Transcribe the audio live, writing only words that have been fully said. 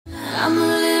I'm a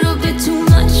little bit too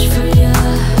much for ya.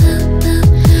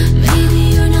 Maybe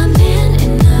you're not man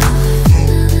enough.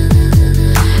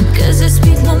 'Cause I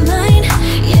speak my mind,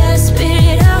 yeah, I spit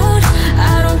it out.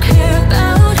 I don't care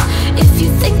about if you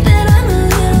think that I'm a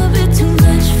little bit too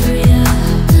much for ya.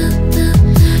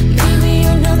 Maybe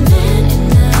you're not man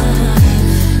enough.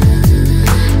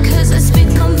 'Cause I speak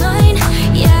my mind,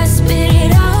 yeah, I spit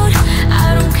it out.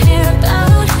 I don't care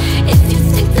about if you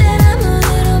think that I'm a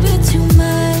little bit too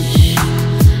much.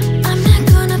 I'm not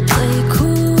gonna play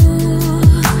cool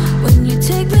when you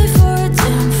take me for a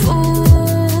damn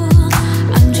fool.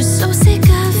 I'm just so sick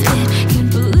of it.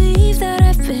 Can't believe that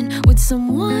I've been with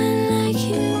someone like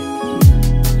you.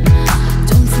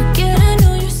 Don't forget I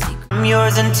know your secret. I'm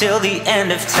yours until the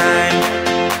end of time.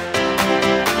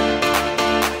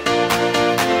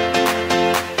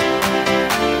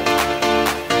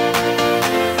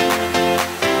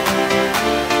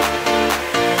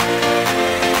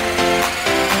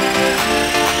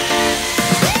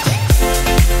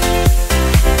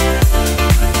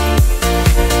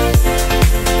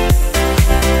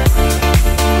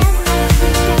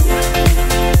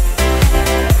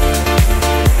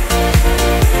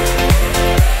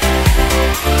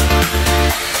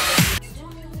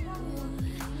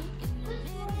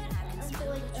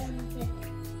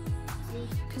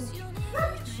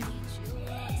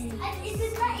 It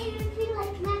does not even feel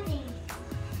like nothing.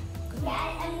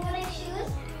 Yeah, and what I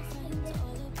choose?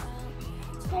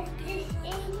 Put this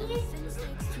in here.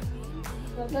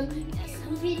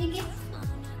 Competing it.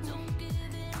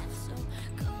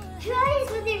 Try it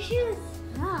with your shoes.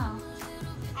 No.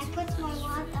 I put my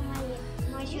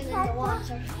my shoes in the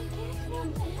water.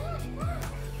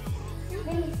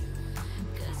 Please.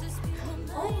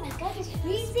 Oh my God, it's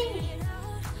freezing.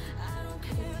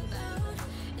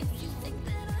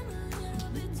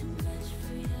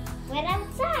 We're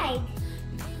outside.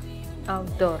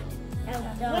 Outdoor. We're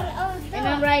outdoor. And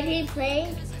I'm right here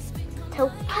playing I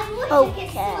wish I could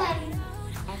swim.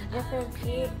 And this is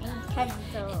here in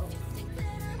Kenzo.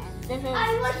 And this is I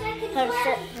wish I could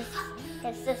swim.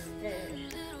 her sister.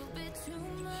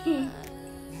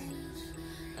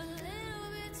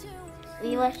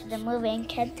 We watched the movie in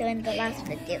Kenzo in the last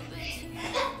video.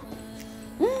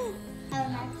 I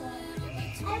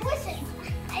wish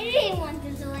I really want to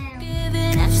swim.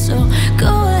 Giving F, so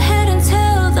go ahead and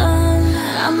tell them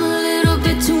I'm a little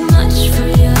bit too much for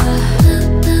ya.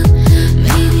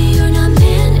 Maybe you're not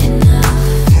man enough.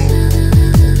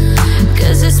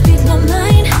 'Cause I speak my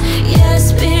mind, yeah, I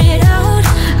spit it out.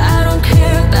 I don't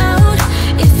care about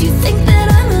if you think that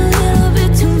I'm a little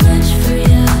bit too much for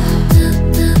ya.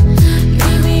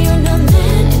 Maybe you're not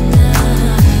man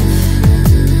enough.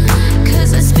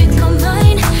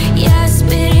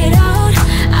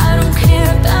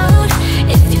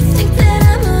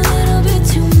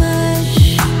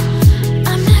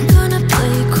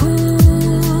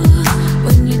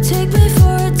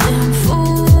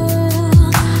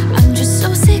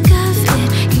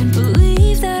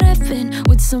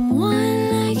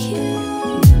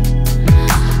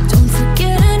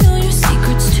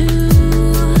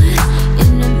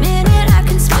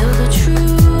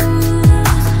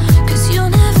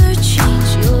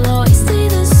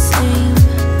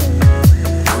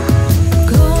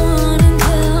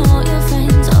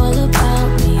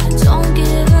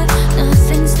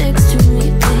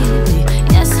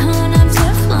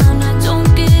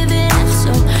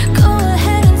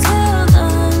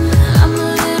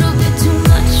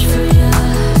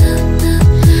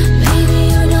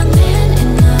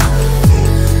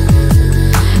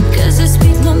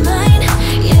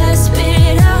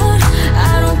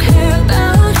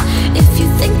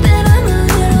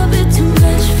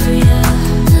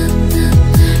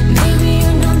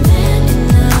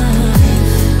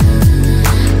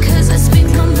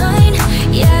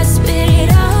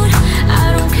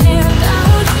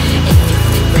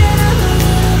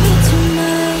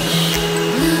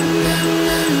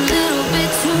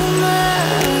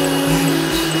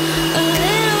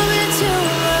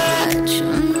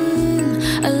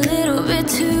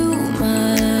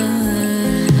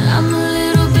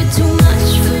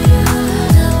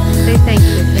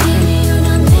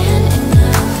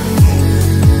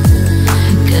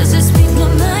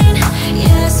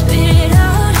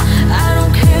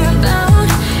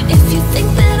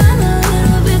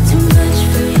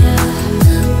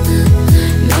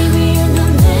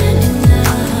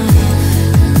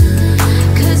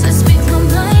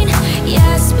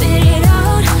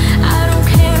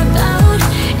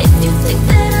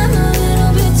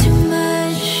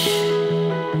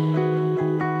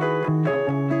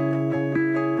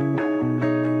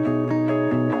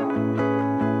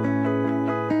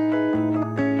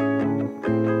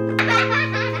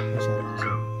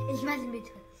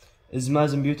 Is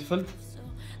Mazen beautiful?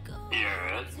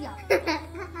 Yes.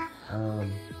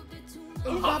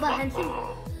 Is Baba handsome?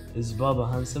 Is Baba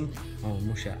handsome? Oh,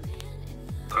 مو شعر.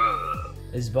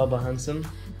 Is Baba handsome?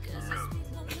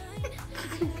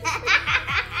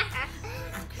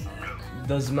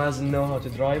 Does Mazen know how to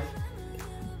drive?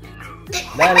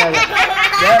 لا لا لا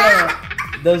لا لا.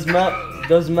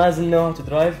 Does Mazen know how to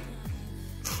drive?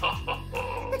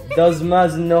 Does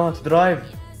Mazen know how to drive?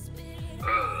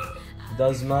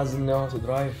 Does Mazen know how to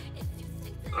drive?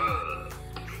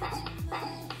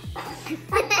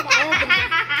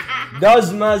 Does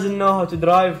Mazen know how to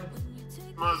drive?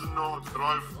 Mazen know how to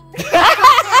drive.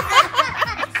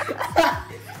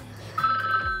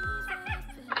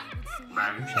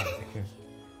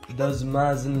 Does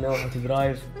Mazen know how to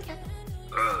drive?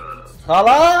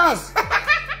 خلاص.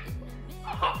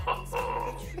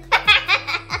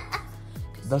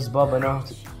 Does Baba know how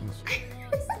to?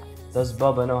 Does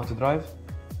Baba know how to drive?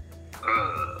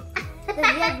 Does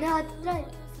Riyadh know how to drive?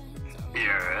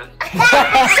 Yes.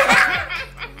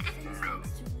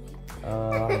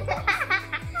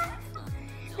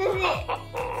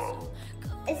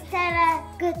 Is Tara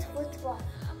good football?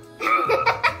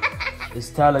 Is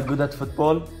Tala good at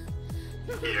football?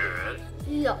 Yes.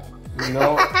 No. No.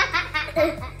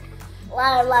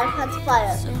 Liar, can't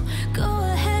fire. Go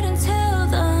ahead and tell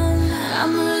them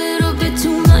I'm a little bit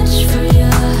too much for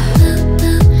you.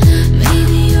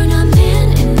 Maybe you're not man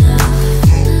enough.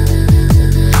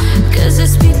 'Cause I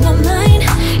speak my mind,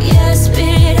 yeah, I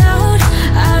spit it out.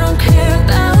 I don't care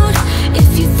about if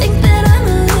you think that I'm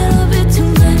a little bit too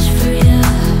much for you.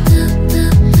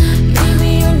 Maybe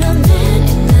you're not man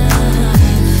enough.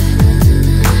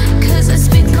 'Cause I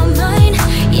speak my mind,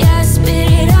 yeah, I spit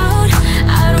it out.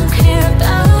 I don't care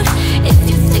about if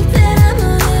you think that I'm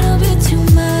a little bit too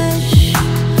much.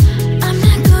 I'm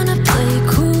not gonna play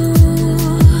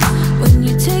cool when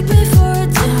you take me for a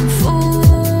damn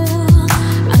fool.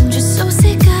 I'm just so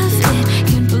sick of it.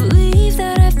 Can't believe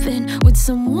that I've been with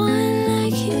someone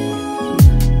like you.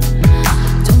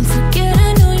 Don't forget I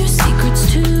know your secrets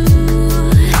too.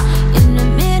 In a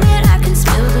minute I can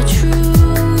spill the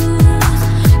truth.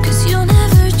 'Cause you'll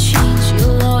never change,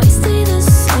 you'll always stay the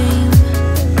same.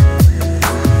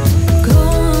 Go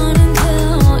on and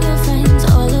tell all your friends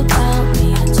all about me.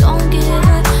 I don't give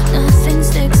up, nothing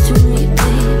sticks to me,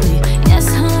 baby. Yes,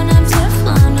 hon, I'm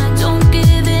Teflon, I don't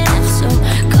give it up. So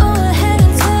go ahead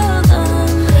and tell them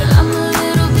I'm a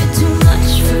little bit too much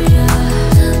for you.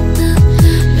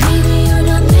 Maybe you're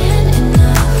not man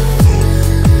enough.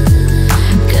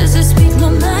 'Cause I speak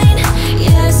my mind,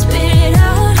 yeah, I spit it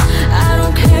out. I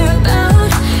don't care about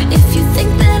if you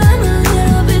think that I'm a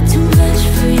little bit too much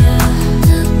for you.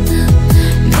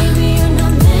 Maybe you're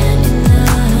not man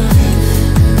enough.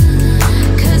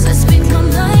 'Cause I speak my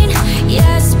mind,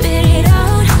 yeah, I spit it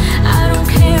out. I don't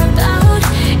care about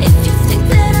if you think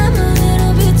that I'm a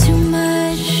little bit too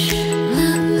much.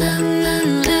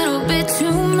 Little bit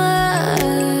too much.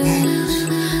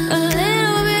 A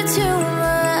little bit too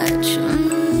much.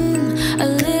 A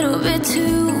little bit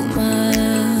too much.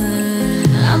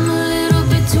 I'm a little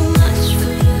bit too much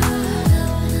for you.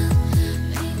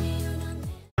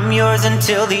 I'm yours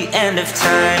until the end of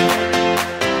time.